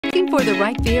Looking for the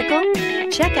right vehicle?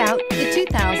 Check out the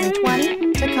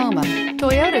 2020 Tacoma.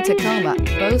 Toyota Tacoma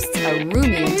boasts a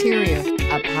roomy interior,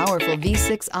 a powerful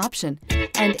V6 option,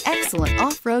 and excellent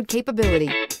off-road capability,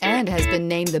 and has been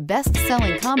named the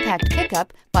best-selling compact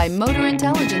pickup by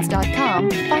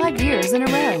MotorIntelligence.com 5 years in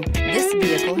a row. This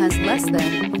vehicle has less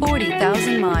than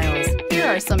 40,000 miles. Here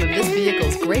are some of this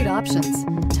vehicle's great options: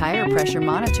 tire pressure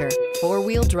monitor,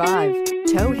 4-wheel drive,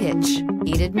 tow hitch,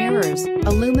 heated mirrors,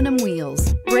 aluminum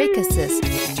wheels, brake assist,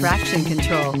 traction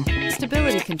control,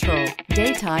 stability control,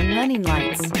 daytime running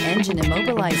lights, engine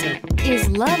immobilizer. Is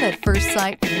love at first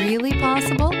sight really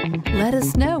possible? Let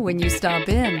us know when you stop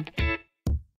in.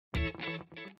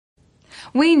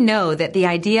 We know that the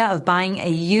idea of buying a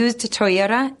used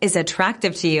Toyota is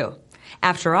attractive to you.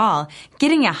 After all,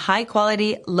 getting a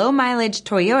high-quality, low-mileage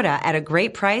Toyota at a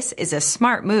great price is a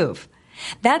smart move.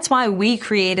 That's why we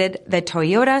created the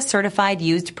Toyota Certified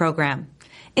Used Program.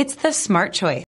 It's the smart choice.